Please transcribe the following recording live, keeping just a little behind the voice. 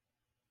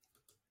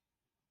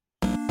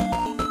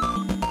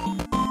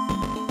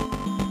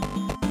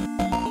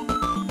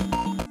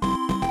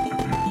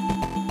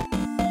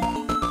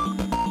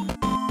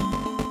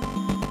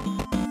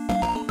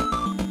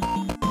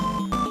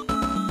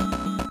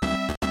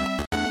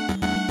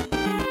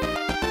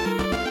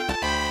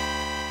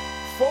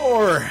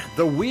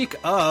The week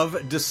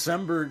of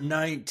December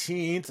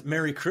 19th.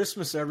 Merry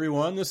Christmas,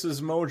 everyone. This is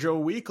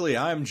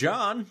MoJoWeekly. I'm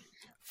John.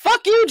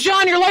 Fuck you,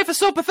 John. Your life is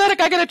so pathetic.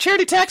 I get a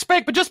charity tax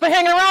break, but just by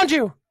hanging around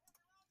you.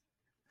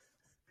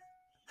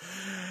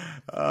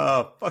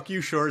 Fuck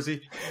you,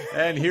 Shorzy.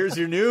 And here's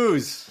your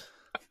news.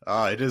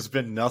 It has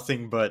been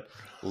nothing but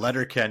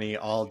Letterkenny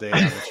all day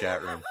in the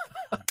chat room.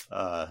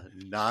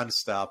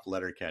 Non-stop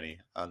Letterkenny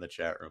on the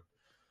chat room.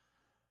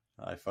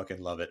 I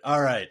fucking love it. All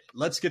right,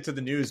 let's get to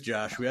the news,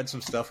 Josh. We had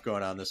some stuff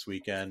going on this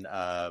weekend.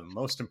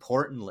 Most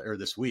importantly,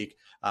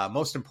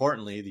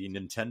 the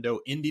Nintendo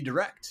Indie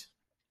Direct.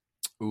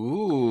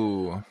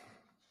 Ooh.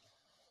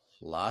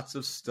 Lots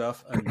of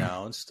stuff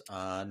announced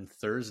on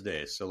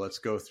Thursday. So let's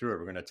go through it.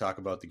 We're going to talk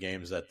about the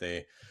games that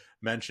they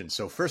mentioned.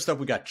 So first up,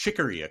 we got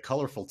Chicory, A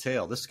Colorful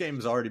Tale. This game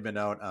has already been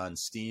out on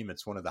Steam.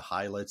 It's one of the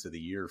highlights of the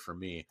year for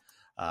me.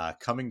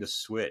 Coming to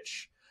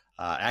Switch.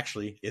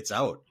 Actually, it's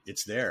out.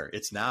 It's there.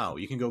 It's now.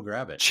 You can go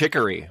grab it.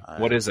 Chicory.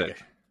 What is it?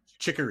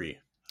 Chicory.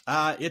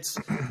 It's,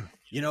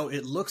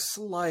 it looks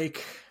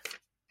like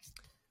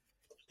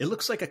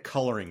a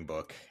coloring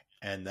book,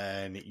 and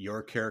then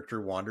your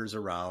character wanders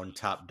around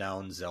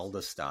top-down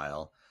Zelda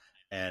style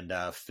and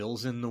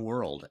fills in the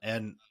world.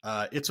 And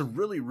it's a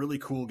really, really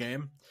cool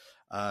game.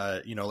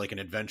 Like an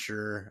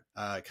adventure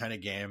kind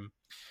of game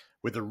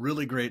with a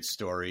really great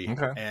story.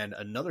 Okay. And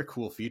another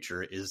cool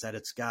feature is that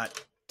it's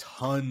got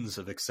tons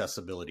of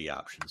accessibility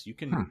options. You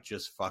can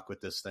just fuck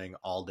with this thing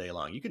all day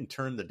long. You can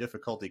turn the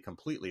difficulty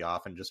completely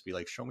off and just be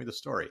like, show me the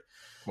story.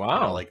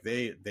 Wow.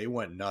 They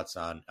went nuts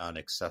on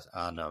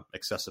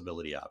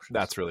accessibility options.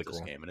 That's really this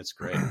cool. game, and it's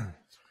great.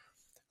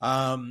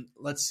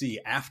 Let's see.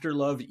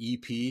 Afterlove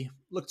EP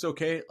looks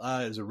okay.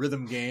 It's a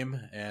rhythm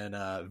game and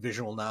a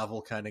visual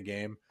novel kind of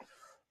game.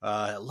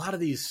 A lot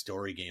of these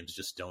story games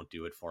just don't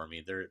do it for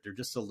me. They're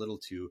just a little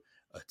too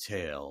a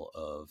tale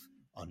of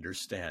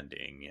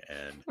understanding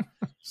and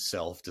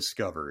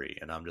self-discovery,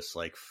 and I'm just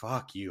like,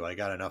 fuck you. I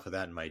got enough of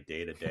that in my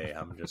day-to-day.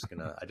 I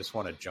just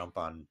want to jump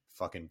on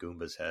fucking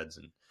Goombas' heads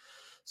and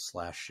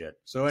slash shit.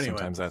 So anyway,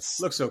 sometimes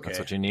looks okay. That's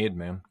what you need,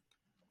 man.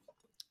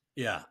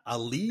 Yeah.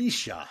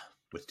 Alicia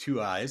with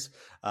two eyes.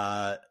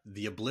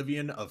 The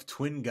Oblivion of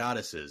Twin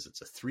Goddesses.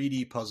 It's a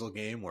 3D puzzle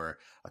game where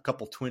a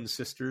couple twin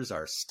sisters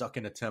are stuck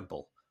in a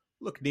temple.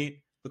 Look neat.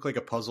 Look like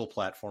a puzzle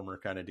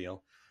platformer kind of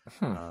deal.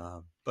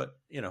 But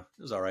it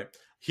was all right.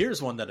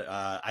 Here's one that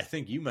I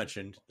think you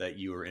mentioned that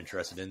you were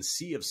interested in.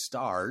 Sea of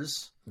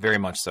Stars. Very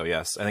much so,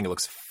 yes. I think it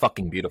looks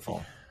fucking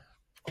beautiful.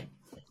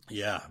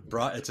 Yeah.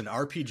 It's an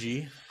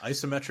RPG,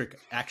 isometric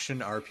action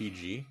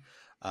RPG,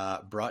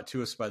 brought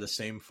to us by the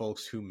same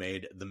folks who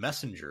made The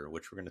Messenger,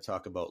 which we're going to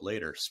talk about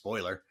later.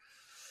 Spoiler.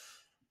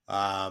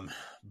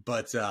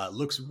 But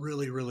looks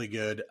really, really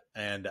good,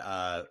 and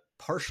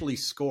partially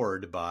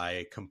scored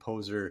by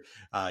composer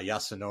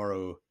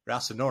Yasunori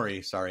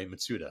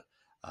Matsuda,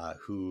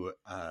 who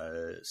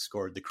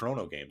scored the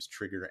Chrono games,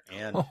 Trigger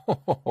and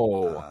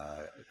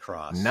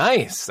Cross.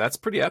 Nice. That's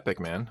pretty epic,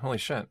 man. Holy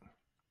shit.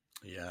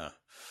 Yeah.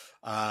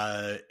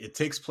 It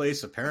takes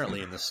place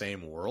apparently in the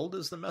same world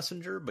as The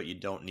Messenger, but you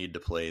don't need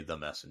to play The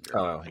Messenger.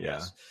 I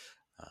guess.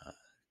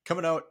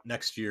 Coming out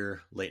next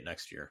year, late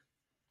next year.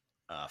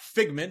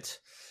 Figment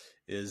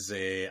is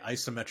a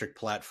isometric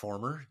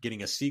platformer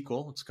getting a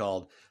sequel. It's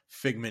called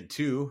Figment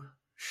 2.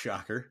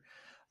 Shocker.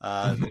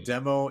 The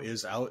demo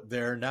is out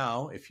there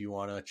now if you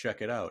want to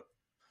check it out.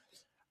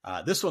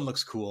 This one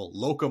looks cool.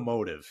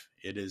 Locomotive.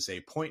 It is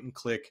a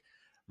point-and-click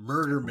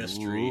murder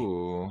mystery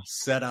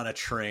set on a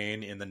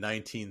train in the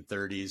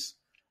 1930s.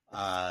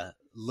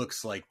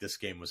 Looks like this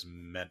game was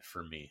meant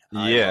for me.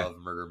 I love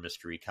murder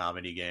mystery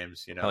comedy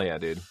games. Hell yeah,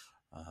 dude.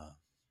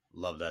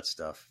 Love that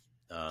stuff.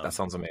 That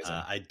sounds amazing.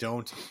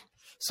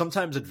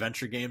 Sometimes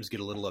adventure games get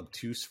a little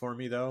obtuse for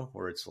me, though,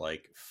 where it's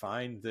like,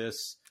 find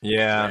this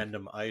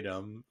random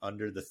item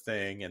under the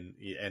thing,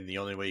 and the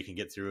only way you can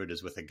get through it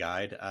is with a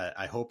guide.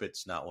 I hope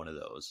it's not one of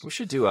those. We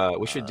should do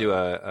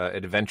a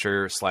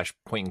adventure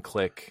 / point and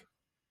click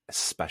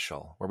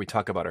special where we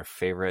talk about our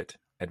favorite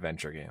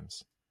adventure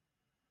games.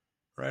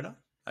 Right on.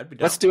 I'd be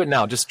down. Let's do it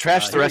now. Just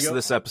trash the rest of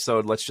this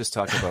episode. Let's just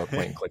talk about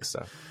point and click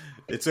stuff.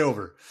 It's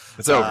over.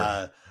 It's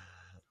over.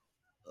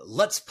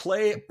 Let's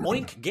play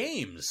Oink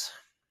Games.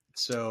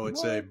 So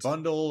it's a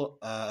bundle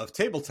of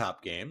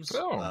tabletop games,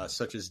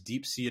 such as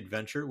Deep Sea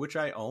Adventure, which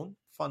I own.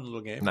 Fun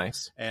little game.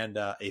 Nice. And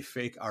A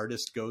Fake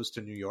Artist Goes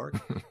to New York.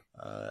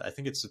 I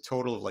think it's a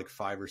total of like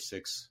 5 or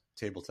 6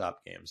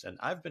 tabletop games. And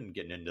I've been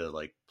getting into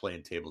like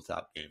playing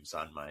tabletop games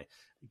on my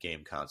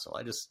game console.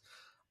 I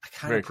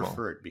kind of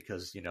prefer it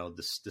because,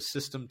 the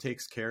system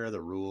takes care of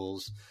the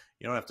rules.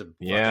 You don't have to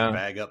fucking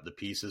bag up the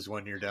pieces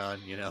when you're done.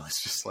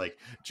 It's just like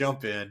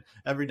jump in.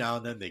 Every now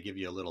and then they give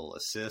you a little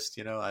assist.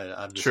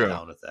 I'm just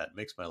down with that. It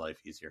makes my life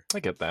easier. I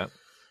get that.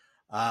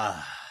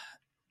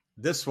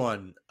 This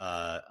one,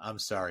 I'm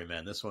sorry,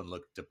 man. This one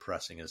looked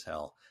depressing as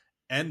hell.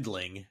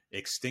 Endling,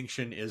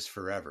 Extinction is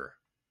Forever.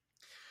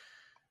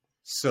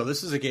 So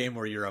this is a game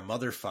where you're a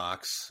mother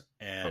fox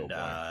and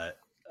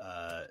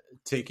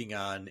taking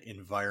on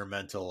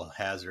environmental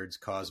hazards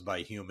caused by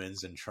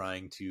humans and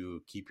trying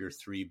to keep your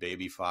 3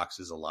 baby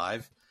foxes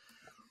alive.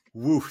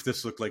 Woof!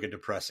 This looked like a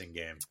depressing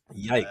game.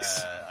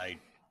 Yikes!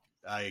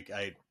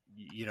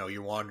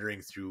 You're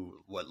wandering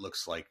through what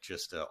looks like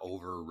just a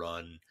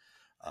overrun,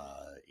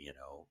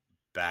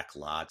 back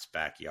lots,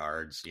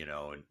 backyards,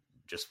 and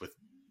just with.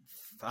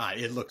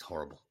 It looked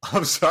horrible.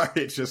 I'm sorry.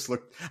 It just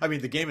looked. I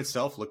mean, the game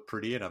itself looked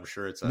pretty, and I'm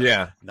sure it's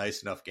a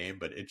nice enough game,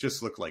 but it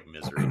just looked like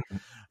misery.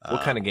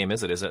 What kind of game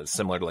is it? Is it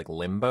similar to like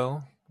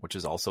Limbo, which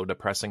is also a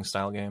depressing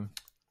style game?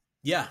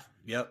 Yeah.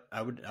 Yep.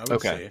 I would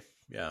say.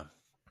 Yeah.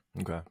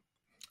 Okay.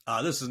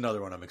 This is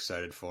another one I'm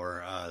excited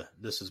for.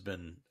 This has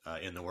been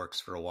in the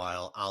works for a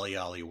while. Ollie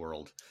Ollie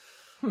World.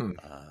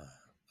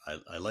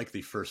 I like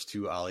the first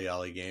 2 Ollie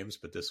Ollie games,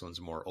 but this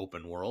one's more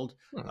open world.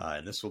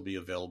 And this will be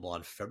available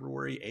on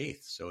February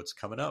 8th. So it's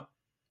coming up.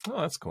 Oh,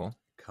 that's cool.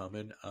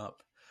 Coming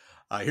up.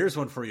 Here's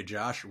one for you,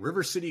 Josh.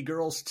 River City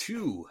Girls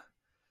 2.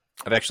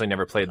 I've actually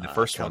never played the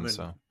first one,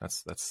 so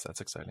that's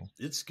exciting.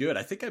 It's good.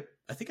 I think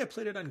I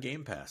played it on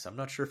Game Pass. I'm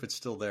not sure if it's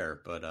still there,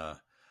 but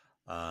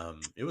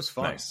it was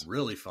fun. Nice.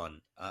 Really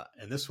fun.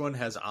 And this one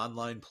has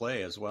online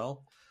play as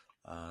well.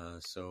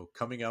 So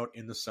coming out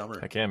in the summer.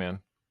 Heck yeah, man.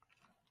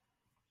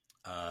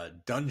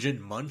 Dungeon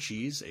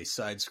Munchies, a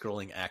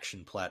side-scrolling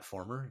action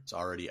platformer. It's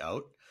already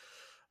out.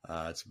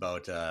 It's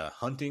about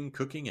hunting,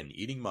 cooking, and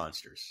eating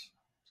monsters.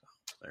 So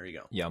there you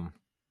go. Yum.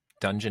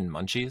 Dungeon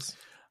Munchies?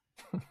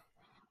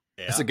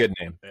 Yeah. That's a good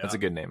name. Yeah. That's a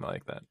good name. I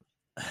like that.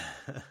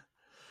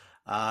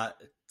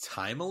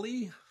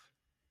 Timely?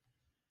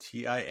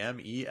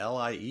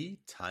 Timelie?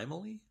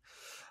 Timely?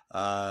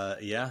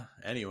 Yeah.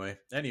 Anyway.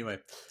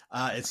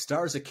 It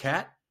stars a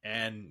cat.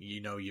 And,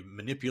 you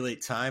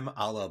manipulate time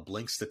a la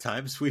Blinks the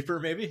Time Sweeper,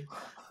 maybe?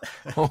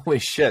 Holy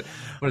shit.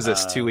 What is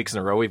this, 2 weeks in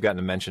a row we've gotten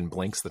to mention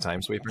Blinks the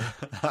Time Sweeper?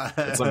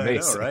 It's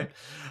amazing. I know, right?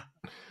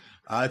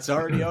 It's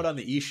already out on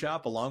the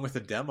eShop along with a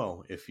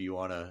demo if you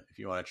wanna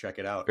check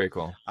it out. Very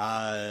cool.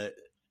 And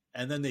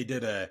then they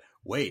did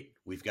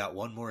we've got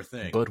one more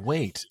thing. But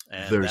wait,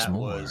 and there's that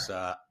more.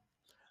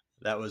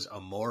 That was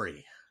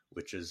Amori,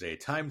 which is a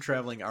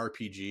time-traveling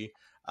RPG.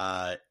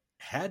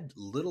 Had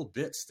little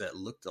bits that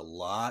looked a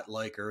lot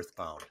like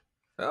Earthbound.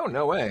 Oh,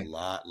 no way. A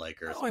lot like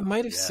Earthbound. Oh, I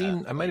might have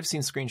seen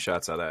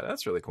screenshots of that.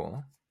 That's really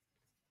cool.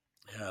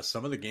 Yeah,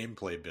 some of the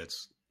gameplay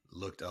bits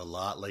looked a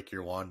lot like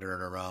you're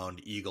wandering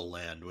around Eagle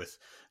Land with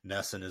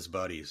Ness and his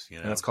buddies,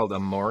 And that's called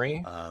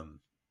Amori?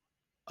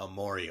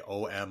 Amori,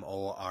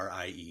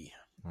 Omorie.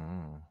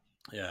 Mm.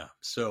 Yeah,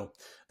 so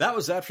that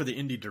was that for the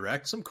Indie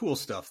Direct. Some cool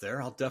stuff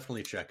there. I'll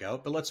definitely check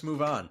out, but let's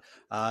move on.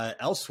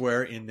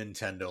 Elsewhere in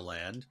Nintendo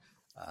Land,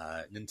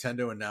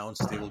 Nintendo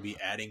announced they will be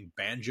adding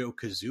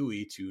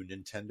Banjo-Kazooie to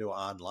Nintendo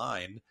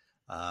Online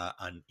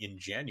in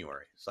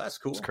January. So that's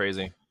cool. It's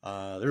crazy.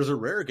 There's a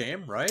rare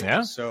game, right?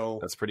 Yeah. So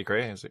that's pretty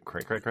crazy.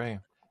 Cray.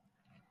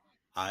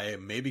 I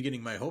may be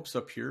getting my hopes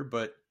up here,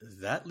 but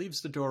that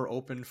leaves the door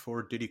open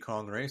for Diddy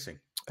Kong Racing.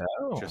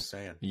 Oh. Just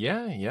saying.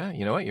 Yeah.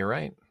 You know what? You're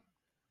right.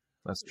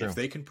 That's true. If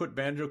they can put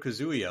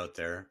Banjo-Kazooie out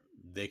there,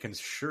 they can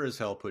sure as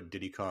hell put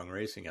Diddy Kong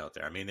Racing out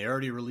there. I mean, they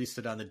already released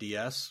it on the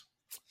DS.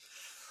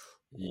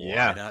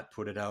 Yeah. Why not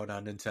put it out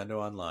on Nintendo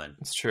Online?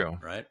 It's true.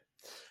 Right?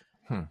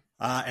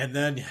 And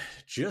then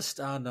just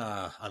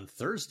on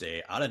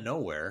Thursday, out of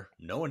nowhere,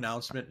 no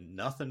announcement,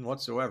 nothing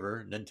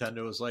whatsoever,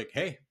 Nintendo was like,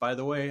 hey, by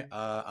the way,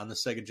 on the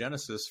Sega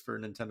Genesis for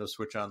Nintendo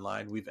Switch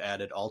Online, we've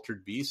added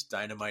Altered Beast,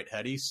 Dynamite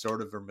Headdy,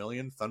 Sword of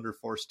Vermilion, Thunder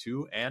Force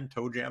 2, and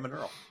Toe Jam and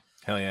Earl.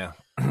 Hell yeah.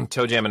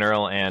 Toe Jam and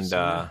Earl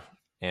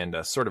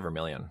and Sword of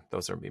Vermilion.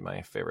 Those would be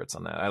my favorites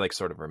on that. I like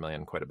Sword of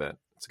Vermilion quite a bit.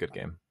 It's a good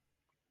game.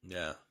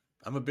 Yeah.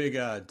 I'm a big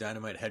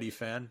Dynamite Headdy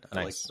fan.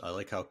 Nice. I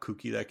like how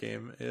kooky that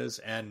game is.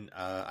 And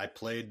I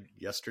played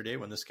yesterday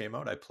when this came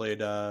out. I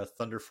played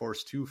Thunder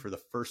Force 2 for the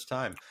first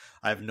time.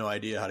 I have no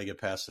idea how to get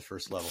past the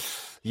first level.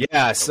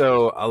 Yeah,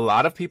 so a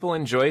lot of people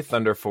enjoy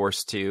Thunder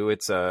Force 2.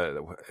 It's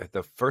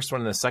the first one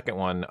and the second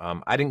one.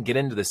 I didn't get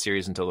into the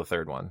series until the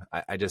third one.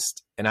 It's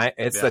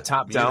the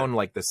top down,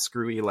 like the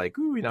screwy, like,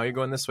 ooh, now you're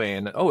going this way,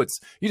 and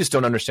you just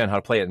don't understand how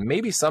to play it. And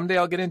maybe someday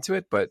I'll get into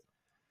it, but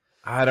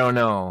I don't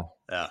know.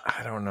 Yeah.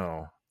 I don't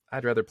know.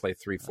 I'd rather play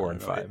 3, 4,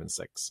 and 5, and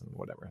 6, and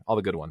whatever. All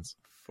the good ones.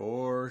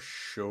 For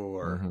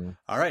sure. Mm-hmm.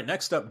 All right,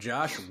 next up,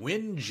 Josh,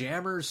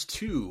 Windjammers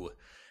 2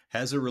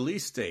 has a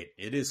release date.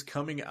 It is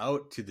coming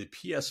out to the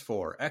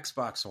PS4,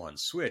 Xbox One,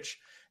 Switch,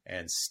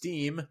 and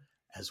Steam,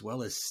 as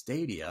well as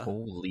Stadia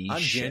on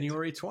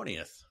January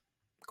 20th.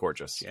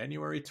 Gorgeous.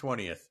 January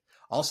 20th.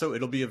 Also,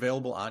 it'll be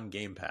available on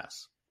Game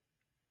Pass.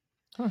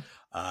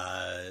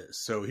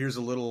 So here's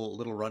a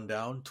little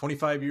rundown.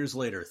 25 years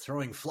later,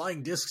 throwing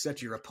flying discs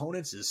at your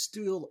opponents is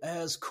still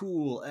as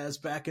cool as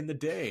back in the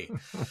day.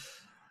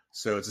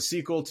 So it's a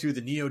sequel to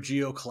the Neo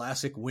Geo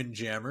classic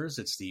Windjammers.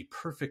 It's the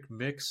perfect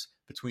mix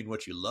between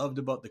what you loved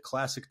about the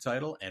classic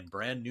title and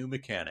brand new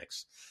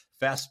mechanics.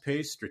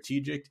 Fast-paced,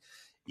 strategic,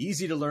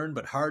 easy to learn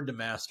but hard to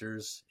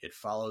masters. It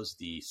follows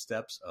the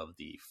steps of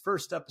the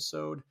first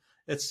episode,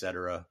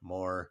 etc.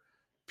 More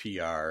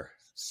PR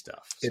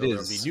stuff. So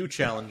there'll be new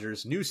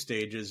challengers, new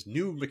stages,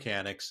 new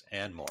mechanics,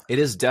 and more. It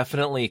is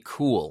definitely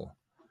cool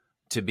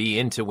to be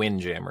into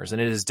Windjammers, and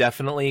it is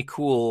definitely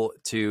cool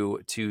to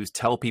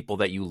tell people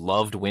that you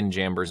loved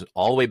Windjammers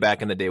all the way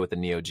back in the day with the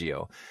Neo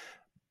Geo.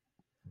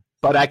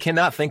 But I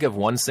cannot think of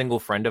one single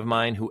friend of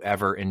mine who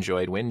ever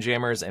enjoyed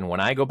Windjammers, and when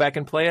I go back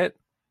and play it,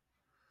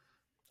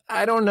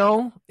 I don't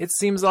know. It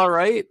seems all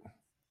right.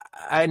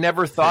 I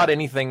never thought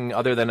anything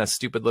other than a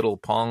stupid little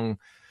Pong,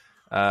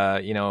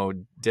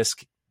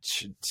 disc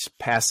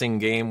passing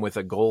game with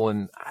a goal,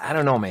 and I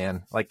don't know,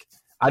 man. Like,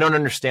 I don't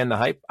understand the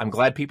hype. I'm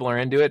glad people are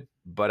into it,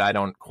 but I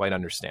don't quite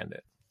understand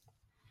it.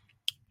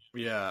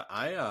 Yeah,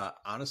 I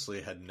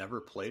honestly had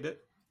never played it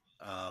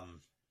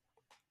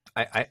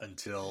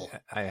until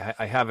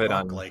I have it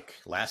on like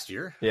last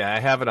year. Yeah, I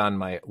have it on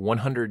my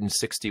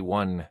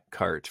 161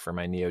 cart for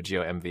my Neo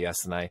Geo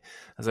MVS, and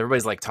as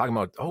everybody's like talking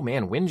about, oh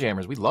man,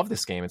 Windjammers, we love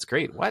this game. It's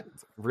great. What?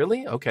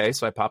 Really? Okay,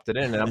 so I popped it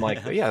in, and I'm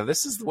like, yeah,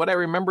 this is what I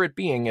remember it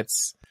being.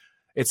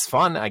 It's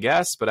fun, I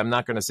guess, but I'm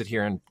not going to sit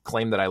here and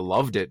claim that I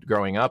loved it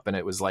growing up, and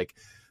it was like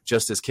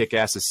just as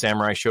kick-ass as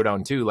Samurai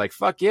Showdown 2. Like,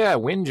 fuck yeah,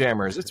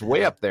 Windjammers. It's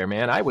way up there,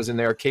 man. I was in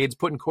the arcades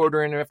putting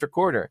quarter in after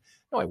quarter.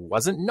 No, I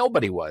wasn't.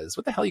 Nobody was.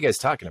 What the hell are you guys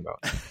talking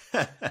about?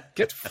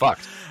 Get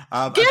fucked.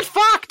 Get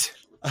fucked!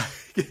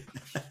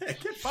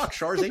 Get fucked,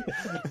 Shorzy.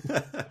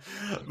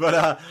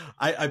 But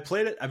I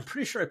played it. I'm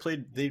pretty sure I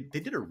played... They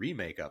did a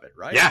remake of it,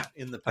 right? Yeah,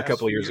 in the past a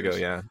couple years ago,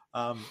 yeah.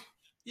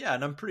 Yeah,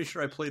 and I'm pretty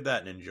sure I played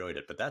that and enjoyed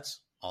it, but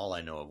that's all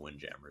I know of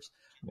Windjammers.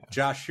 Yeah.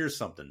 Josh, here's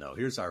something, though.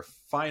 Here's our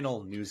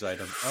final news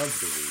item of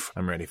the week.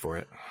 I'm ready for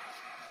it.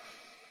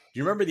 Do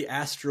you remember the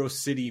Astro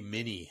City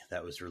Mini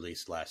that was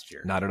released last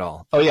year? Not at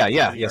all. Oh, yeah.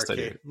 Yes,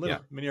 arcade, I do.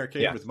 Mini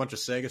arcade with a bunch of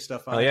Sega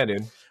stuff on it. Oh, yeah,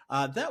 dude.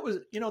 That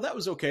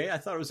was okay. I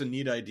thought it was a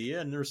neat idea,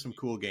 and there were some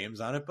cool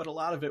games on it, but a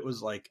lot of it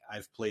was like,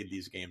 I've played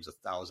these games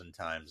 1,000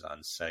 times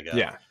on Sega.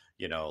 Yeah.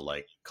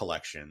 Like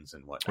collections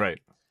and whatnot. Right.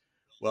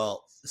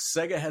 Well,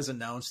 Sega has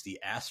announced the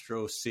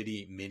Astro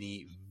City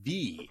Mini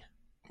V.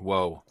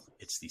 Whoa.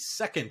 It's the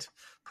second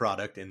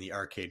product in the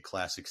Arcade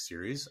Classic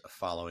series,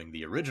 following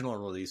the original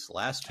release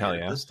last year.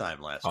 Yeah. This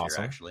time last year,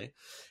 actually.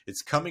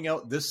 It's coming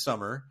out this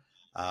summer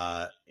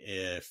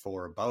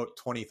for about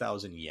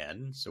 20,000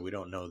 yen, so we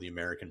don't know the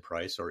American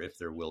price or if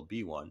there will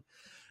be one.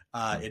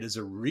 It is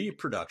a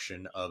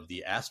reproduction of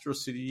the Astro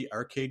City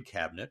arcade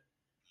cabinet.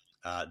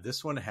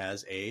 This one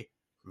has a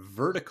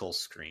vertical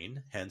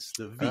screen, hence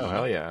the V. Oh,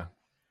 hell yeah.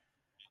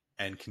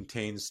 And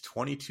contains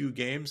 22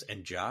 games.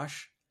 And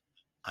Josh,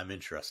 I'm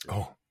interested.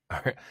 Oh,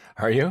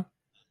 are you?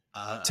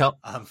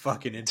 I'm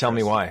fucking interested. Tell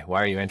me why.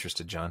 Why are you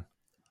interested, John?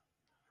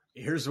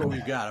 Here's what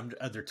we've got.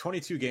 There are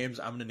 22 games.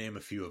 I'm going to name a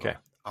few of them.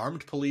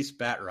 Armed Police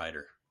Bat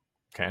Rider.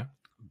 Okay.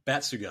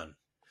 Batsugun.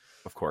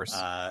 Of course.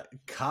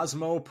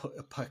 Cosmo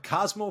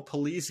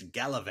Police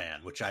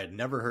Galavan, which I had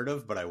never heard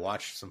of, but I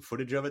watched some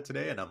footage of it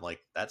today, and I'm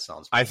like, that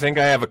sounds fun. I think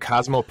I have a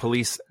Cosmo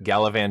Police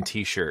Galavan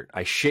t-shirt.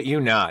 I shit you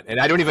not.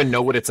 And I don't even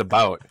know what it's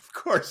about. Of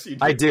course you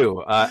do. I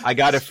do. I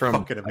got it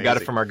from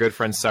our good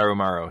friend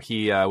Sarumaro.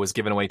 He was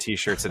giving away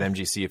t-shirts at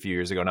MGC a few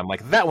years ago, and I'm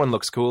like, that one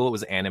looks cool. It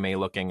was anime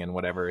looking and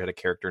whatever. It had a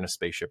character in a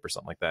spaceship or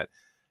something like that.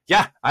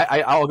 Yeah,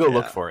 I'll go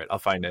look for it. I'll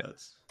find it.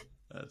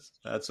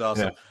 That's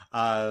awesome.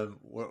 Yeah.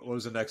 What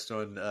was the next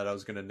one that I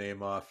was going to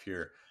name off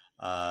here?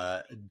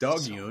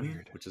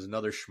 Dogyun, which is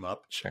another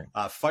shmup. Sure.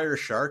 Fire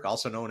Shark,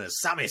 also known as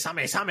Same.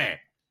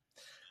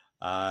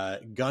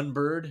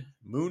 Gunbird,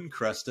 Moon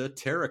Cresta,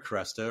 Terra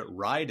Cresta,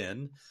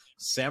 Raiden,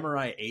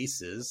 Samurai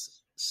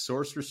Aces,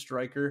 Sorcerer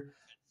Striker,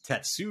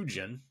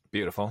 Tatsujin.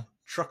 Beautiful.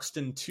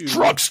 Truxton 2.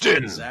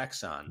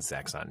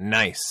 Zaxxon.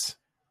 Nice.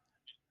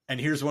 And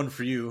here's one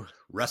for you,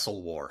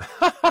 Wrestle War.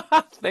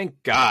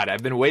 Thank God.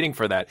 I've been waiting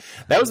for that.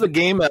 That was the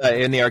game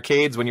in the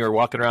arcades when you were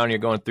walking around and you're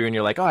going through and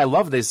you're like, oh, I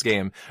love this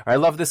game. Or I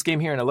love this game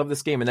here and I love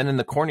this game. And then in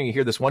the corner you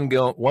hear this one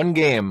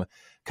game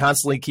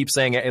constantly keep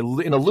saying it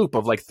in a loop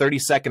of like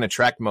 30-second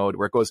attract mode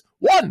where it goes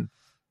 1,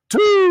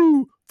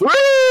 2,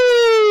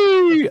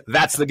 3.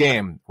 That's the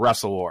game.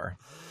 Wrestle War.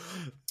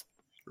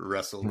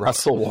 Wrestle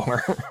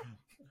War.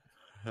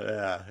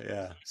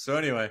 Yeah. So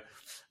anyway...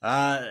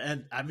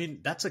 and I mean,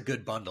 that's a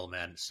good bundle,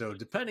 man. So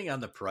depending on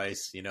the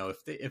price,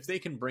 if they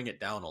can bring it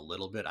down a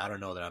little bit, I don't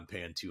know that I'm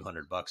paying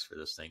 $200 for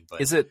this thing, but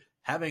is it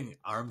having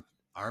armed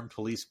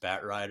police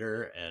Bat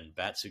Rider and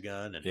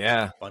Batsugun and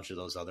a bunch of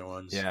those other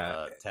ones?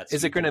 Yeah.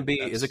 Is it going to be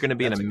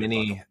in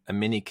a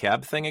mini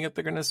cab thing? I get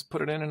they're going to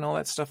put it in and all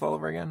that stuff all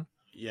over again.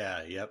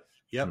 Yeah.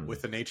 Yep.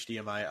 With an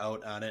HDMI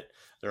out on it.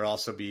 There'll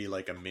also be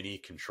like a mini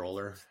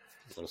controller.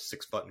 Little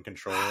 6-button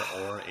controller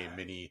or a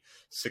mini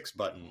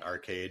 6-button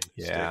arcade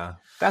stick.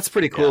 That's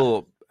pretty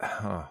cool.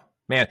 Oh,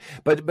 man,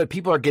 but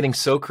people are getting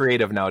so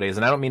creative nowadays,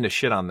 and I don't mean to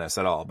shit on this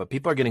at all, but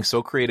people are getting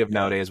so creative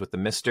nowadays with the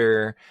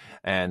Mister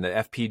and the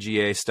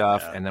FPGA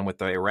stuff, and then with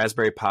the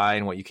Raspberry Pi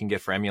and what you can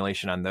get for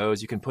emulation on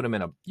those. You can put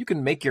them you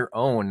can make your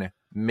own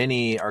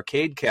mini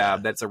arcade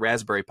cab that's a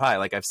Raspberry Pi.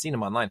 Like I've seen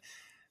them online,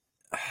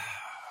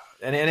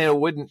 and it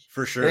wouldn't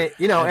for sure.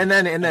 and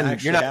then I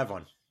you're not have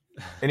one.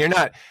 And you're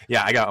not,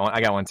 yeah, I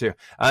got one too.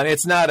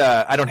 It's not,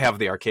 I don't have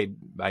the arcade.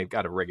 I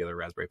got a regular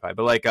Raspberry Pi,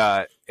 but like,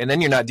 and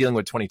then you're not dealing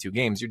with 22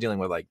 games. You're dealing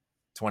with like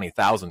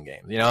 20,000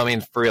 games. You know what I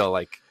mean? For real,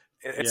 like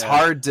it's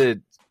hard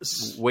to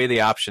weigh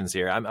the options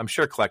here. I'm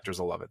sure collectors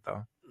will love it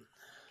though.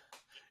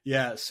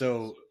 Yeah.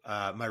 So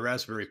my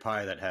Raspberry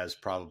Pi that has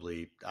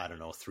probably, I don't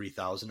know,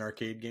 3,000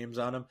 arcade games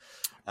on them.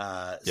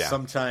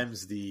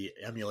 Sometimes the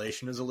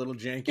emulation is a little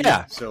janky.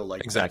 Yeah. So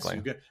like exactly.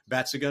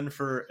 Batsugun,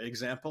 for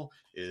example,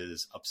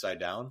 is upside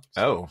down.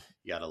 So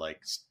you got to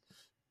like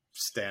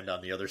stand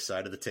on the other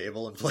side of the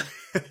table and play.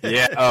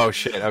 Yeah. Oh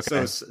shit.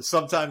 Okay. So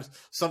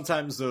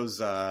sometimes those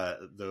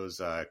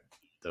the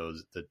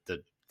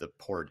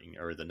porting,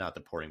 or not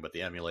the porting, but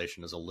the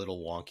emulation is a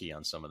little wonky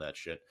on some of that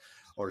shit.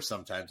 Or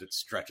sometimes it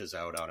stretches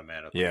out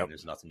automatically and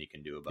there's nothing you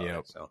can do about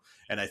it. So,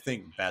 and I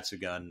think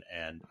Batsugun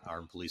and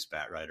Armed Police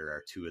Batrider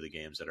are two of the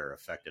games that are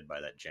affected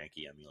by that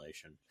janky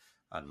emulation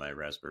on my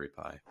Raspberry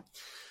Pi.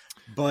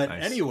 But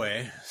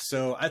anyway,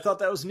 so I thought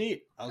that was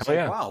neat. I was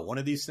wow, one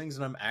of these things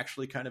that I'm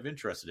actually kind of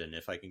interested in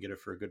if I can get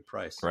it for a good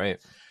price. Right.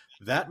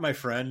 That, my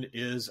friend,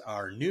 is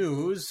our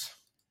news.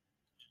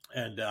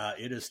 And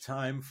it is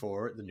time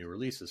for the new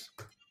releases.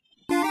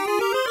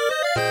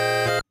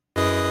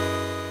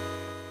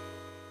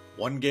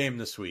 One game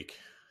this week.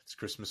 It's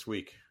Christmas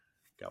week.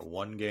 Got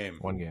one game.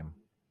 One game.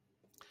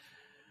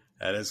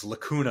 That is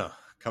Lacuna,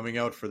 coming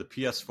out for the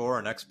PS4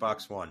 and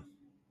Xbox One.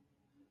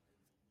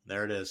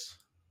 There it is.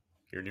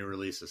 Your new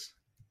releases.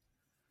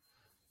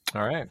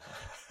 All right.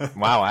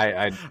 Wow,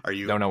 I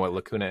don't know what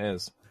Lacuna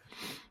is.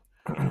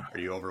 Are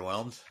you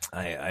overwhelmed?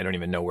 I don't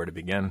even know where to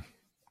begin.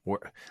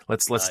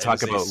 Let's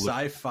talk about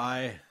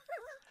sci-fi.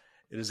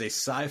 It is a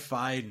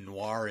sci-fi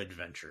noir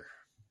adventure.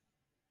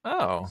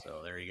 Oh,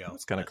 so there you go.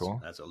 That's kind of cool.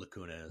 That's what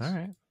Lacuna is. All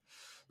right.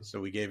 So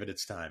we gave it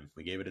its time.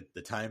 We gave it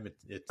the time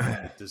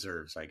it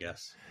deserves, I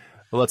guess.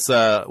 Well, let's.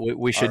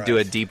 We should do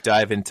a deep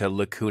dive into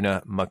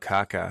Lacuna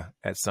Macaca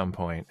at some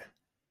point.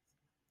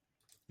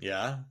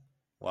 Yeah.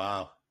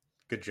 Wow.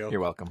 Good joke.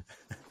 You're welcome.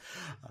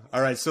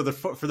 All right. So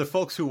for the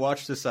folks who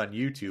watch this on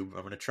YouTube,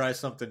 I'm going to try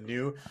something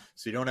new,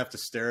 so you don't have to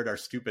stare at our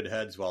stupid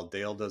heads while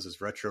Dale does his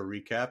retro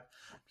recap.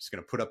 I'm just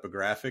going to put up a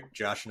graphic.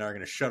 Josh and I are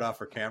going to shut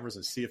off our cameras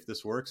and see if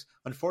this works.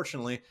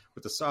 Unfortunately,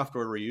 with the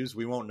software we use,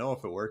 we won't know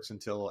if it works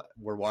until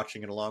we're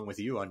watching it along with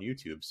you on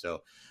YouTube.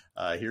 So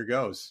here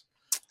goes.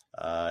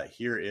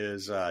 Here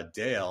is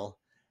Dale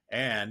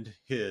and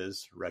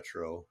his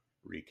retro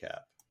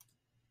recap.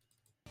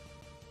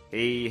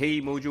 Hey,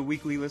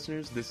 MoJoWeekly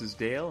listeners, this is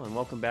Dale, and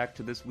welcome back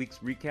to this week's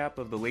recap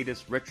of the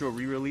latest retro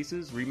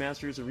re-releases,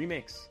 remasters, and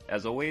remakes.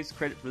 As always,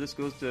 credit for this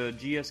goes to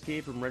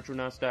GSK from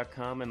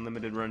Retronauts.com and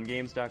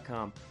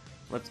LimitedRunGames.com.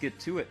 Let's get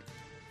to it.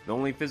 The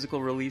only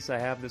physical release I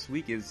have this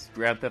week is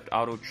Grand Theft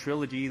Auto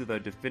Trilogy, the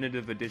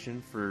definitive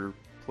edition for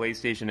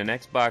PlayStation and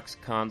Xbox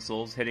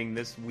consoles, hitting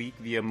this week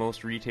via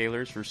most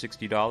retailers for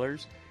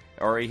 $60.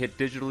 Already hit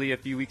digitally a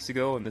few weeks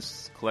ago, and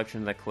this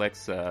collection that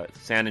collects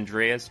San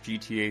Andreas,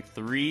 GTA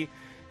 3,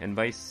 and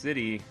Vice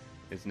City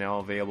is now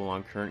available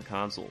on current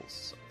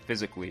consoles,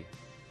 physically.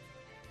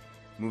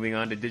 Moving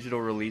on to digital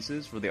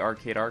releases, for the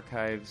Arcade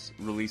Archives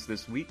release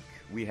this week,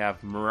 we have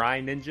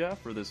Mirai Ninja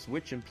for the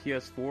Switch and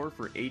PS4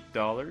 for $8.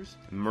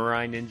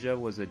 Mirai Ninja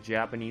was a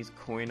Japanese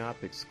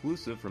coin-op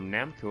exclusive from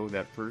Namco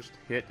that first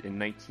hit in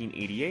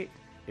 1988.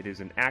 It is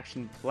an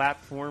action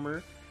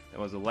platformer that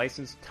was a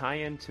licensed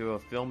tie-in to a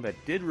film that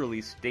did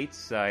release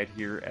stateside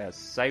here as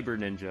Cyber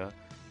Ninja,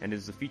 and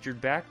is the featured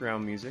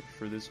background music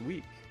for this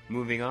week.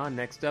 Moving on,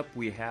 next up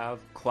we have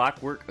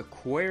Clockwork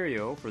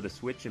Aquario for the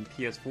Switch and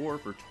PS4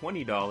 for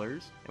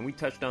 $20. And we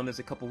touched on this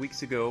a couple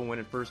weeks ago when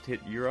it first hit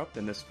Europe,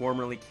 and this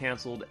formerly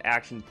canceled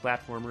action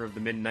platformer of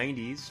the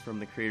mid-90s from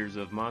the creators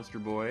of Monster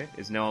Boy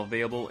is now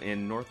available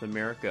in North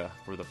America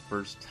for the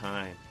first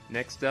time.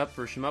 Next up,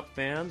 for shmup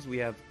fans, we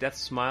have Death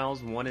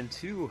Smiles 1 and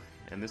 2,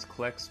 and this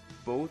collects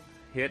both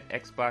hit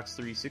Xbox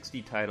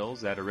 360 titles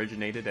that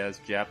originated as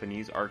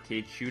Japanese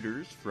arcade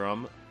shooters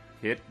from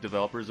hit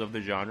developers of the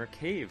genre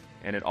Cave,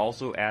 and it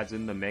also adds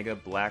in the Mega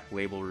Black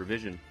Label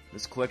revision.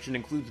 This collection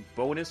includes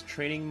bonus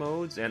training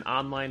modes and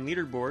online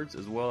leaderboards,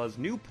 as well as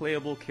new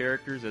playable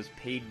characters as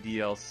paid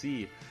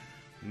DLC.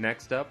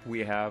 Next up,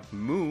 we have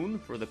Moon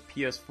for the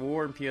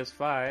PS4 and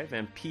PS5,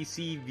 and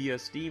PC via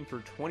Steam for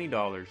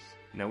 $20.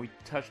 Now, we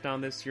touched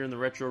on this here in the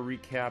Retro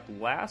Recap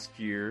last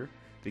year,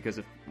 because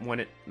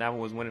that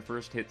was when it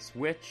first hit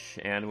Switch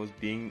and was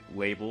being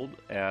labeled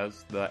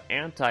as the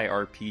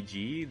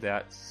anti-RPG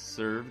that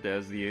served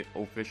as the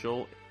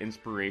official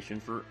inspiration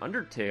for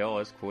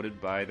Undertale, as quoted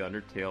by the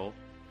Undertale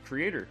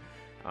creator.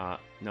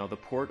 Now, the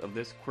port of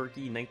this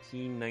quirky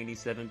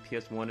 1997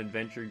 PS1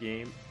 adventure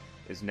game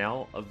is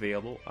now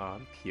available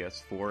on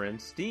PS4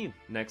 and Steam.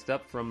 Next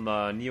up, from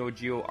the Neo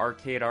Geo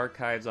Arcade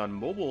Archives on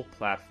mobile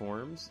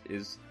platforms,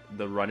 is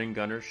the Run and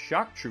Gunner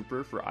Shock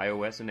Trooper for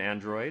iOS and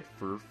Android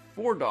for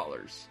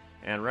 $4.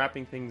 And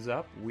wrapping things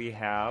up, we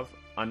have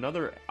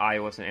another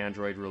iOS and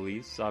Android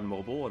release on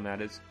mobile, and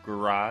that is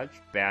Garage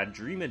Bad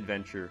Dream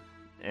Adventure.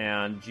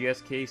 and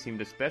GSK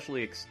seemed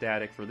especially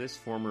ecstatic for this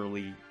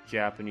formerly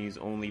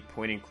Japanese-only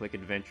point-and-click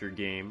adventure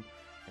game,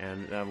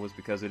 and that was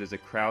because it is a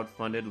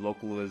crowd-funded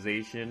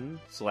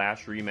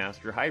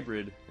localization/remaster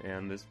hybrid,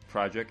 and this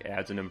project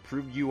adds an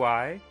improved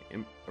UI,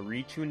 a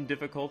retuned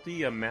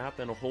difficulty, a map,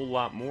 and a whole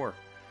lot more.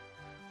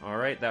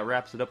 Alright, that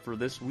wraps it up for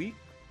this week.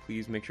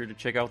 Please make sure to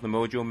check out the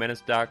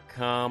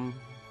MoJoMenace.com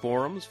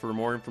forums for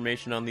more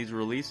information on these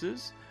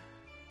releases.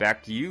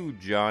 Back to you,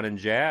 John and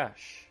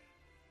Jash.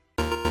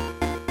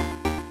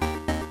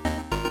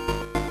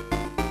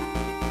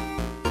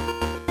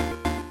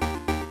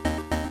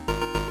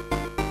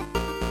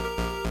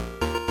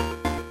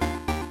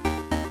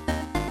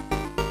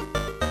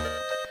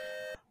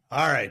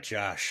 All right,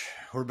 Josh,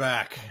 we're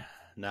back.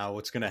 Now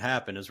what's going to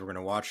happen is we're going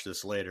to watch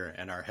this later,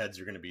 and our heads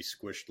are going to be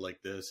squished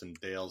like this, and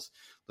Dale's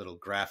little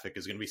graphic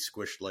is going to be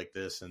squished like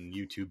this, and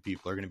YouTube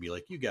people are going to be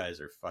like, you guys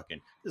are fucking,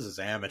 this is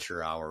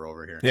amateur hour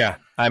over here. Yeah,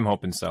 I'm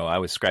hoping so. I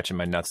was scratching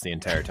my nuts the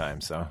entire time,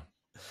 so.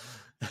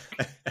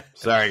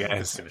 Sorry,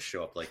 guys. It's going to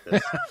show up like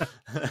this.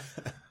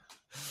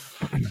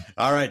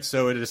 All right,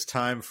 so it is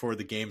time for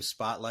the game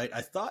spotlight.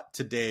 I thought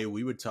today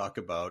we would talk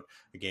about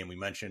a game we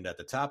mentioned at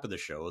the top of the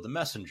show, The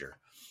Messenger.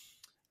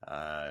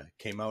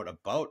 Came out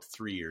about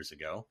 3 years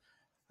ago.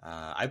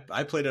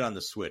 I played it on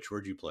the Switch.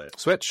 Where'd you play it?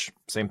 Switch.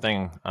 Same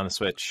thing on the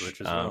Switch. As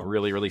well.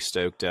 Really, really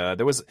stoked.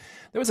 There was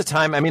a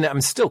time, I mean,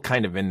 I'm still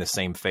kind of in the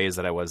same phase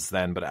that I was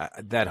then,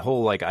 but that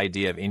whole like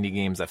idea of indie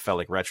games that felt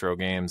like retro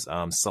games,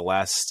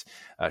 Celeste,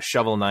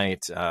 Shovel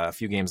Knight, a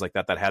few games like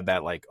that had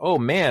that like, oh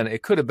man,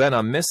 it could have been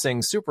a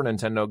missing Super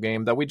Nintendo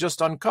game that we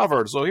just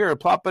uncovered. So here,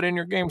 plop it in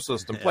your game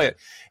system, play it.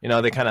 You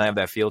know, they kind of have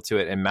that feel to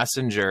it. And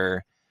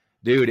Messenger,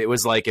 dude, it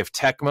was like if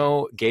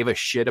Tecmo gave a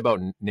shit about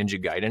Ninja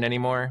Gaiden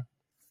anymore,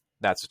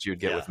 that's what you would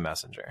get with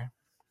Messenger.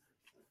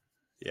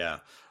 Yeah.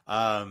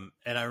 And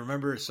I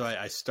remember, so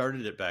I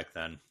started it back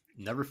then,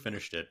 never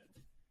finished it.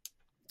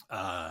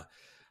 I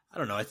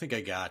don't know. I think I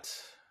got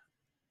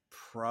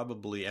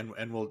probably,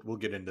 and we'll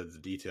get into the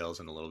details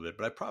in a little bit,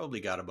 but I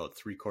probably got about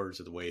 3/4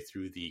 of the way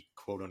through the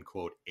quote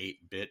unquote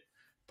 8-bit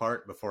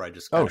part before I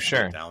just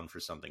went down for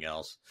something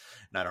else.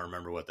 And I don't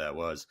remember what that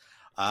was.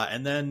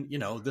 And then, you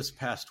know, this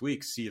past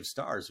week, Sea of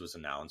Stars was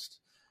announced,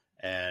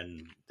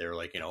 and they're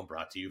like, you know,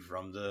 brought to you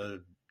from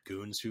the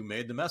goons who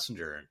made The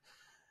Messenger.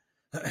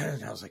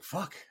 And I was like,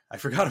 fuck, I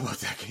forgot about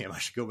that game. I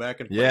should go back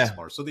and play some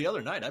more. So the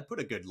other night, I put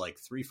a good like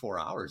 3-4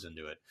 hours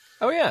into it.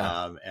 Oh,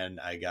 yeah. And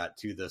I got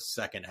to the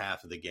second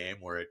half of the game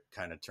where it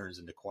kind of turns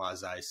into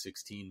quasi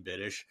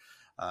 16-bit-ish.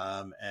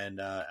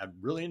 And I'm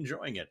really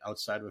enjoying it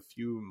outside of a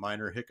few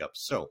minor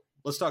hiccups. So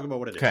let's talk about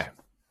what it is.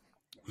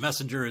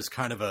 Messenger is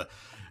kind of a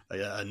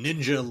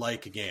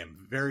ninja-like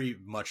game. Very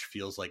much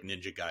feels like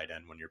Ninja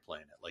Gaiden when you're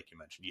playing it, like you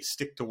mentioned. You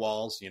stick to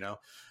walls, you know,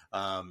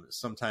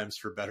 sometimes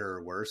for better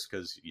or worse,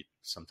 because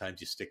sometimes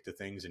you stick to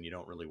things and you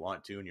don't really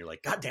want to, and you're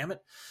like, God damn it!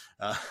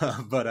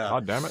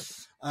 God damn it!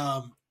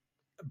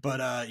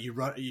 You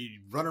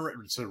run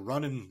around, so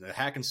running a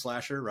hack and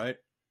slasher, right?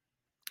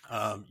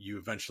 You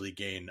eventually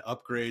gain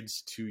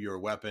upgrades to your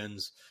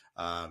weapons.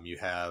 You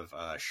have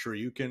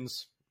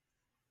shurikens.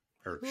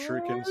 Or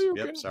shurikens.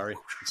 Yep, sorry.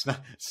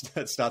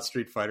 It's not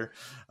Street Fighter.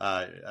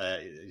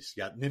 You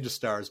got ninja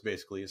stars,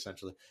 basically,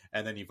 essentially.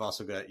 And then you've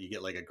also you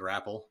get like a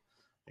grapple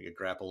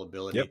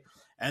ability. Yep.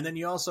 And then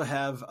you also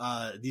have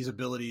these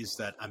abilities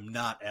that I'm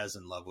not as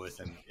in love with,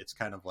 and it's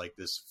kind of like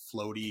this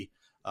floaty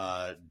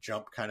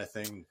jump kind of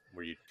thing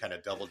where you kind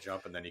of double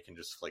jump and then you can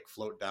just like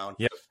float down.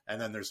 Yep.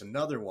 And then there's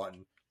another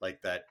one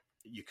like that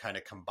you kind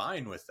of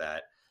combine with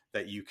that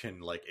you can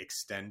like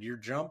extend your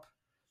jump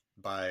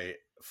by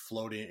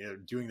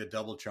floating, doing the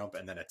double jump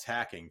and then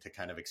attacking to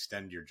kind of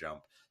extend your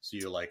jump, so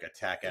you like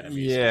attack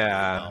enemies.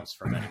 Bounce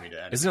from enemy to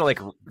enemy. Isn't it like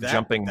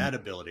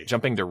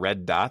jumping to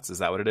red dots? Is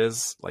that what it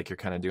is? Like you're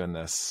kind of doing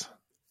this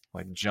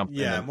like jump.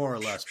 More or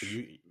less. But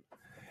it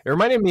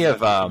reminded me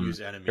of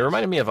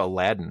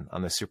Aladdin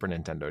on the Super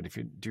Nintendo.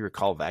 Do you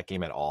recall that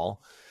game at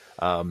all?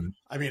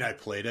 I mean, I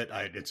played it.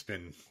 It's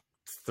been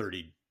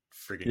 30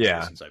 friggin'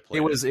 years since I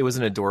played it. It was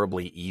an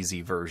adorably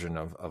easy version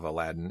of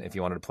Aladdin if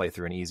you wanted to play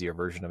through an easier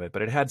version of it,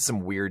 but it had some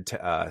weird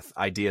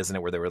ideas in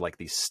it where there were like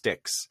these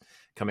sticks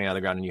coming out of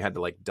the ground and you had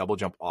to like double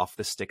jump off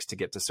the sticks to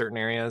get to certain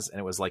areas, and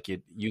it was like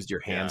you used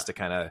your hands to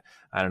kind of,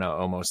 I don't know,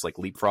 almost like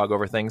leapfrog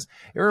over things.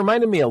 It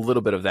reminded me a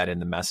little bit of that in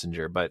The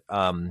Messenger, but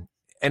and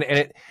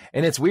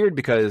it's weird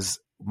because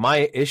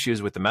my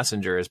issues with The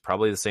Messenger is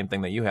probably the same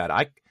thing that you had.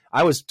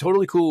 I was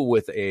totally cool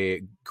with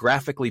a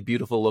graphically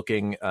beautiful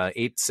looking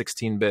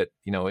 16-bit,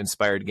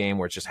 inspired game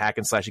where it's just hack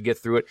and slash. You get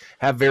through it,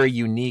 have very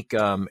unique,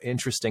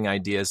 interesting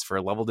ideas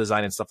for level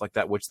design and stuff like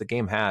that, which the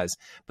game has.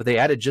 But they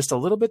added just a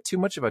little bit too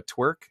much of a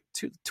tweak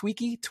to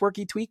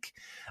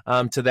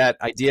that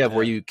idea of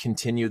where you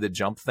continue the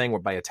jump thing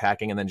by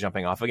attacking and then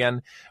jumping off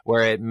again,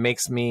 where it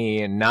makes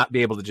me not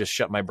be able to just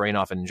shut my brain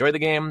off and enjoy the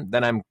game.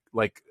 Then I'm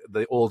like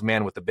the old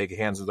man with the big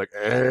hands who's like,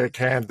 I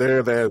can't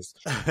do this.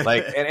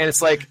 Like, and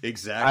it's like,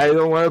 exactly. I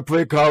don't want to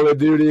play Call of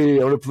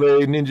Duty. I want to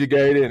play Ninja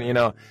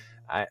Gaiden.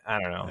 I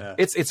don't know. Yeah.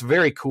 It's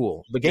very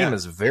cool. The game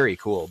is very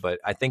cool, but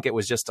I think it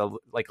was just a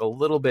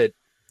little bit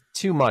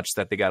too much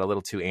that they got a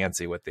little too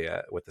antsy with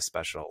the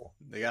special.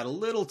 They got a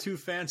little too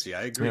fancy.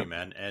 I agree,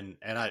 man. And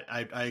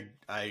I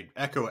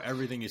echo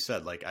everything you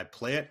said. Like, I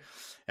play it,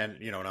 and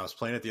when I was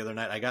playing it the other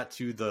night, I got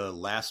to the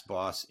last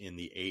boss in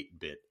the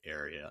 8-bit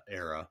area,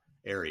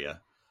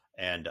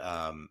 and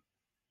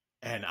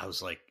I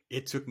was like,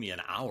 it took me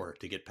an hour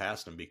to get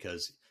past him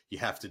because you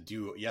have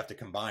to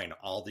combine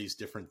all these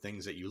different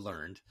things that you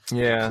learned,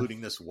 including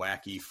this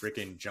wacky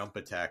freaking jump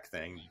attack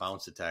thing,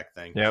 bounce attack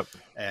thing. Yep.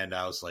 And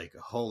I was like,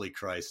 holy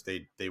Christ,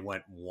 they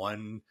went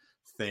one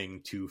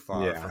thing too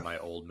far for my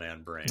old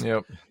man brain.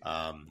 Yep.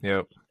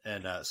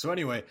 And so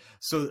anyway,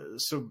 so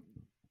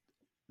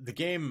the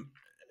game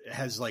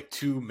has like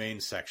 2 main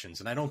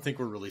sections, and I don't think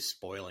we're really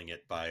spoiling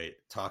it by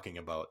talking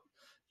about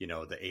the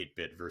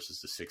 8-bit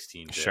versus the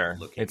 16-bit. Sure.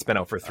 It's been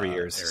out for 3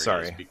 years.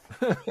 Sorry.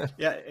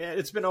 Yeah,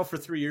 it's been out for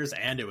 3 years,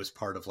 and it was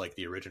part of like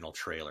the original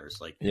trailers.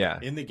 Like,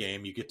 in the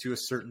game, you get to a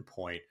certain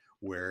point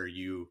where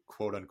you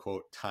quote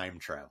unquote time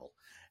travel,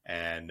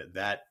 and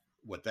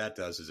what that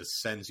does is it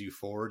sends you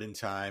forward in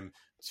time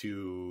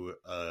to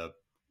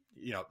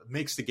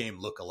makes the game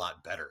look a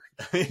lot better.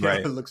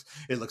 Right. It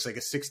looks like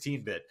a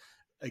 16-bit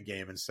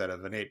game instead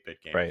of an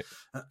 8-bit game. Right.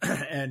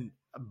 And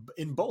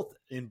in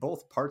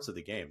both parts of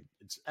the game,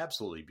 it's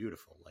absolutely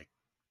beautiful. Like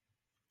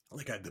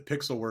the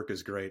pixel work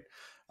is great,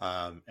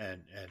 and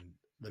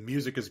the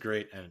music is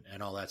great,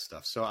 and all that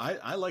stuff. So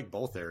I like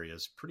both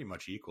areas pretty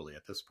much equally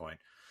at this point.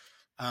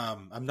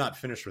 I'm not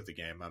finished with the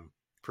game. I'm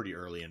pretty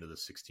early into the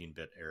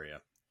 16-bit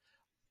area.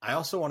 I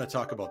also want to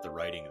talk about the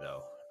writing,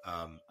 though.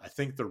 I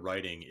think the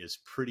writing is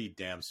pretty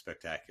damn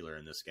spectacular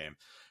in this game.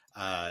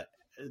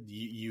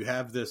 You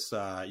have this,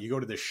 you go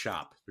to this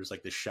shop. There's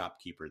like this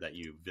shopkeeper that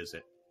you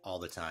visit all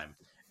the time.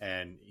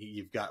 And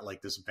you've got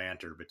like this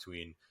banter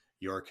between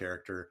your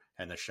character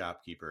and the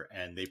shopkeeper.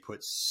 And they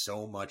put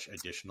so much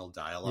additional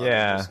dialogue.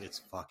 Yeah.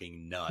 It's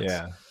fucking nuts.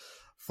 Yeah.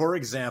 For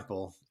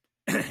example,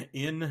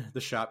 in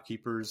the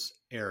shopkeeper's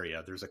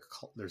area, there's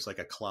like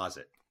a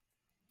closet.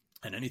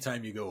 And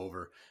anytime you go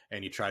over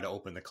and you try to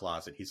open the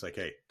closet, he's like,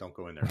 hey, don't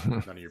go in there.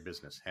 None of your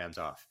business. Hands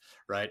off.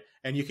 Right.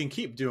 And you can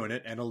keep doing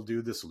it, and it'll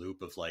do this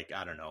loop of like,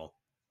 I don't know,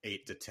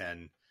 8 to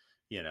 10,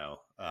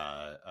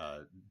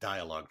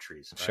 dialogue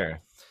trees. Right?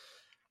 Sure.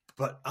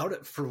 But out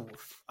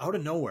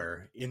of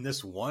nowhere, in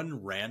this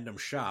one random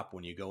shop,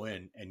 when you go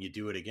in and you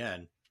do it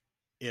again,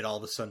 it all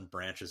of a sudden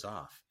branches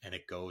off, and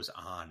it goes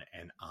on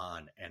and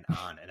on and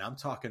on. And I'm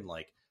talking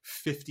like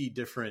 50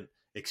 different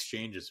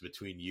exchanges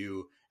between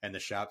you and the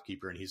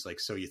shopkeeper. And he's like,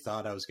 so you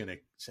thought I was going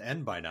to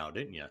end by now,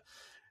 didn't you?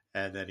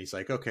 And then he's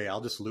like, okay,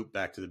 I'll just loop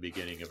back to the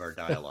beginning of our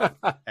dialogue.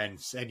 and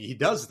he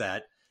does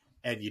that,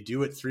 and you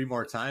do it 3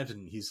 more times.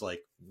 And he's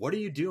like, what are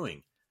you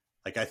doing?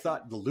 Like, I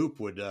thought the loop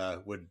would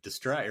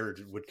distract or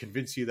would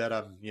convince you that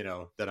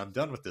I'm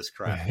done with this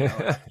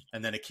crap.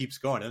 And then it keeps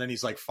going. And then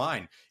he's like,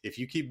 fine, if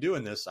you keep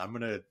doing this, I'm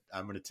going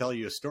to tell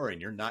you a story,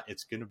 and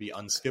it's going to be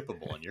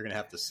unskippable, and you're going to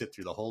have to sit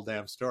through the whole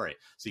damn story.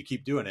 So you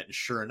keep doing it. And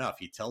sure enough,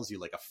 he tells you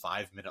like a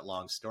 5-minute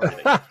long story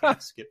that you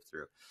can't skip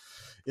through.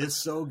 It's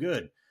so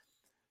good.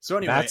 So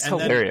anyway, that's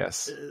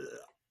hilarious.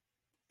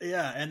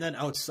 And then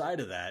outside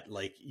of that,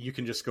 like, you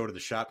can just go to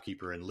the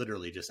shopkeeper and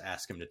literally just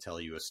ask him to tell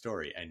you a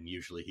story, and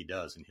usually he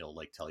does, and he'll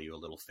like tell you a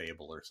little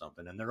fable or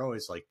something, and they're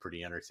always like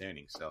pretty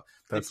entertaining. So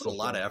they put a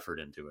lot of effort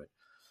into it.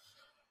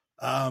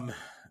 Not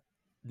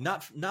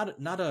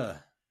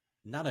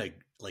a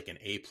like an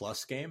A+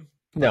 game.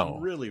 No,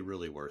 really,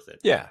 really worth it.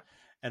 Yeah,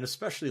 and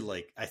especially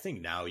like, I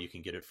think now you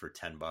can get it for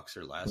 $10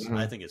 or less. Mm-hmm.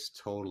 I think it's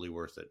totally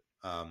worth it.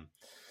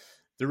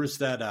 There was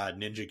that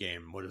ninja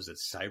game, what was it,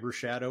 Cyber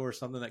Shadow or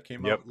something, that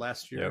came out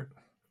last year.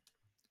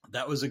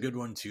 That was a good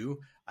one too.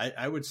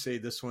 I would say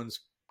this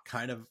one's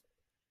kind of,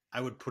 I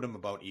would put them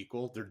about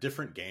equal. They're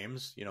different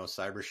games.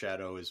 Cyber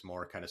Shadow is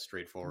more kind of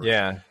straightforward.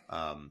 Yeah.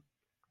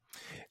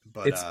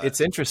 But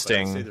it's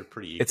interesting. But I'd say they're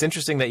pretty equal. It's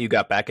interesting that you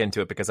got back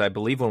into it, because I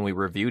believe when we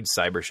reviewed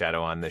Cyber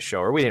Shadow on this show,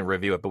 or we didn't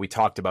review it, but we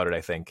talked about it,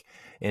 I think,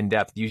 in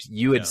depth.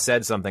 You had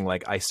said something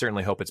like, I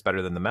certainly hope it's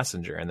better than the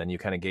Messenger. And then you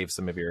kind of gave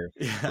some of your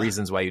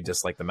reasons why you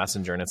dislike the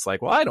Messenger. And it's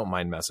like, well, I don't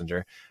mind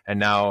Messenger. And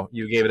now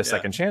you gave it a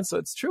second chance. So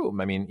it's true.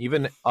 I mean,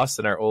 even us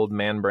in our old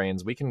man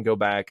brains, we can go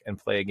back and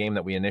play a game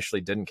that we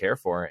initially didn't care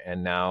for,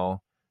 and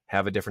now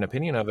have a different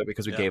opinion of it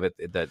because we gave it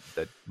that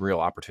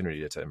real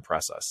opportunity to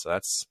impress us. So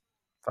that's,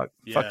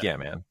 Fuck yeah,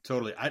 man.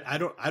 Totally. I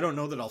don't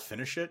know that I'll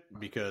finish it,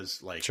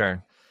 because like,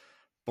 sure,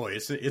 boy,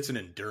 it's an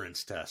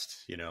endurance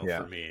test,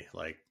 for me.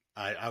 Like,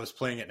 I was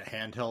playing it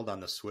handheld on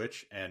the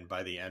Switch, and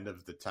by the end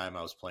of the time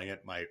I was playing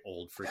it, my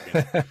old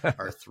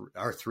freaking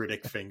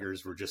arthritic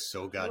fingers were just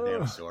so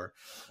goddamn sore.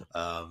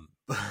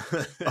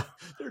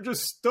 They're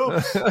just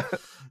stumps.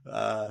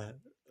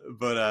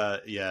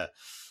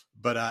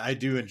 But I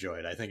do enjoy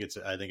it. I think it's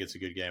a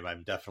good game.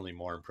 I'm definitely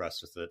more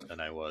impressed with it than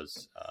I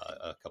was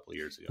a couple of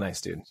years ago.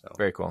 Nice, dude. So,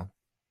 very cool.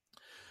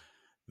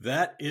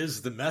 That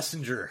is the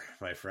Messenger,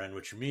 my friend,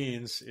 which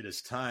means it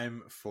is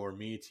time for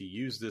me to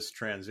use this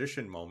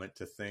transition moment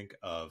to think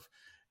of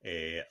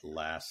a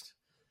last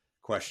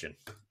question.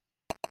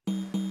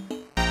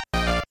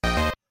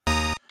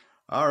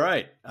 All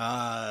right.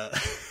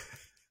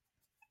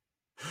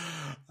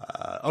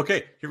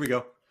 Okay, here we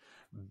go.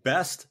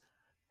 Best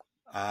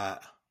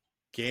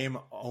game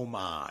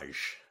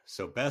homage.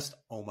 So best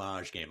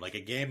homage game, like a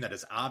game that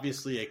is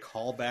obviously a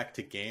callback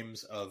to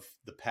games of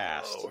the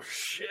past. Oh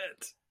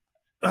shit!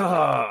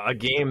 A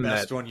game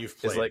best that one you've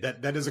played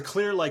like... that is a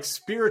clear like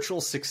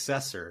spiritual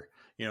successor.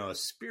 A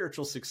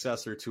spiritual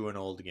successor to an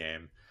old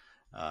game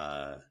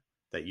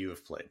that you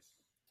have played.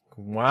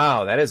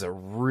 Wow, that is a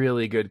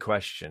really good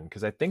question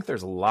because I think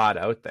there's a lot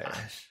out there.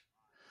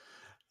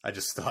 I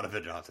just thought of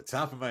it off the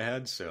top of my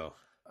head. So,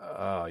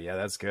 oh yeah,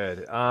 that's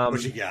good.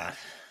 What you got?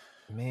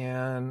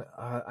 Man,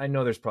 I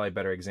know there's probably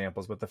better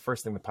examples, but the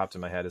first thing that popped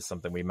in my head is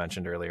something we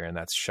mentioned earlier, and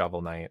that's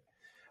Shovel Knight.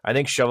 I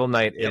think Shovel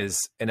Knight is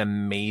an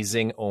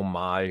amazing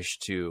homage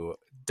to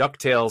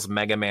DuckTales,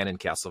 Mega Man, and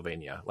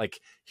Castlevania. Like,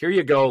 here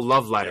you go,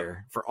 love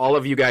letter for all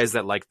of you guys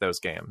that like those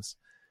games.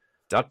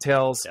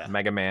 DuckTales,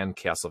 Mega Man,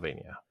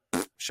 Castlevania,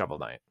 Shovel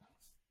Knight.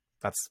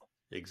 That's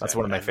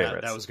one of my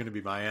favorites. That was going to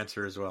be my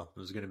answer as well. It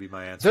was going to be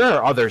my answer. There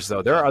are others,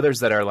 though. There are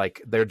others that are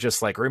like, they're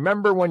just like,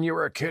 remember when you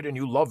were a kid and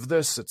you loved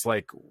this? It's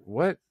like,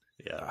 what?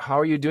 Yeah. How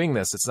are you doing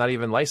this? It's not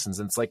even licensed.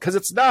 And it's like, because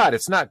it's not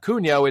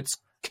Cunyo, it's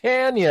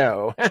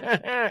Canyo.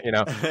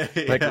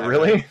 Like,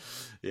 really?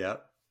 Yeah.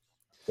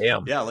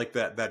 Damn. Yeah, like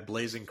that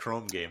Blazing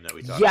Chrome game that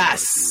we talked about a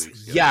few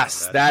weeks ago.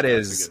 Yes, that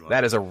is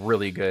a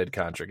really good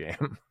Contra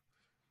game.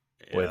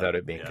 Without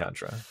it being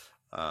Contra.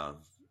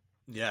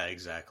 Yeah,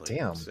 exactly.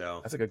 Damn. So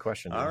that's a good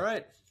question.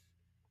 Dude.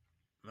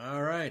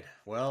 All right.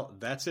 Well,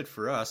 that's it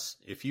for us.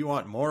 If you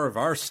want more of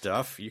our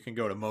stuff, you can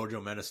go to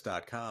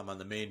MoJoMenace.com. On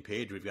the main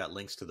page, we've got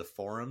links to the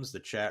forums, the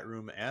chat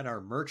room, and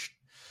our merch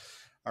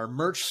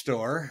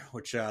store,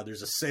 which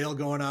there's a sale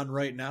going on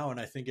right now, and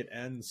I think it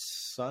ends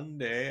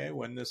Sunday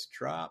when this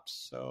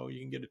drops. So you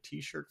can get a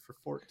T-shirt for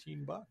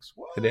 $14.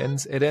 Whoa.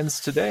 It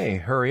ends today.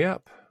 Hurry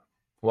up,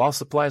 while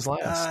supplies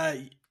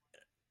last.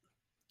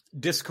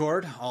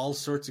 Discord, all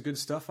sorts of good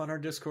stuff on our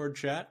Discord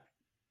chat.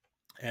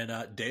 And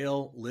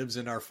Dale lives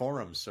in our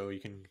forums, so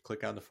you can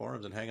click on the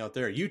forums and hang out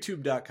there.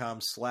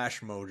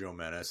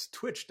 YouTube.com/MoJoMenace,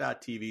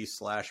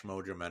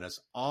 Twitch.tv/MoJoMenace,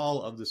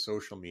 all of the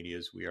social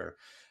medias we are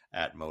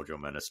at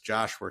MoJoMenace.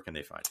 Josh, where can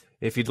they find you?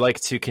 If you'd like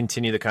to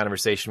continue the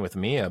conversation with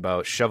me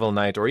about Shovel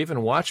Knight or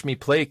even watch me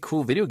play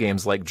cool video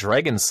games like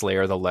Dragon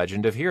Slayer, The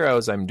Legend of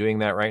Heroes, I'm doing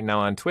that right now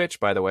on Twitch,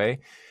 by the way.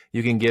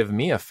 You can give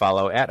me a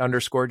follow at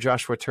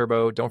 _Joshua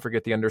Turbo. Don't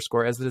forget the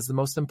underscore, as it is the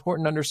most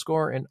important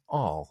underscore in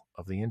all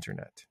of the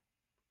internet.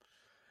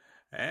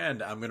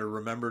 And I'm going to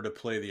remember to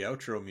play the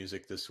outro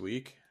music this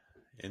week.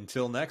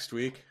 Until next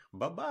week,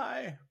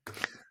 bye-bye.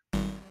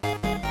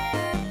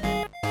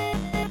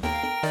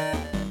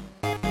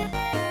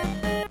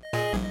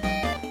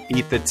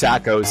 Eat the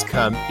tacos,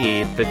 come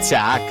eat the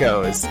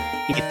tacos.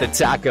 Eat the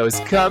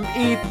tacos, come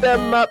eat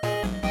them up.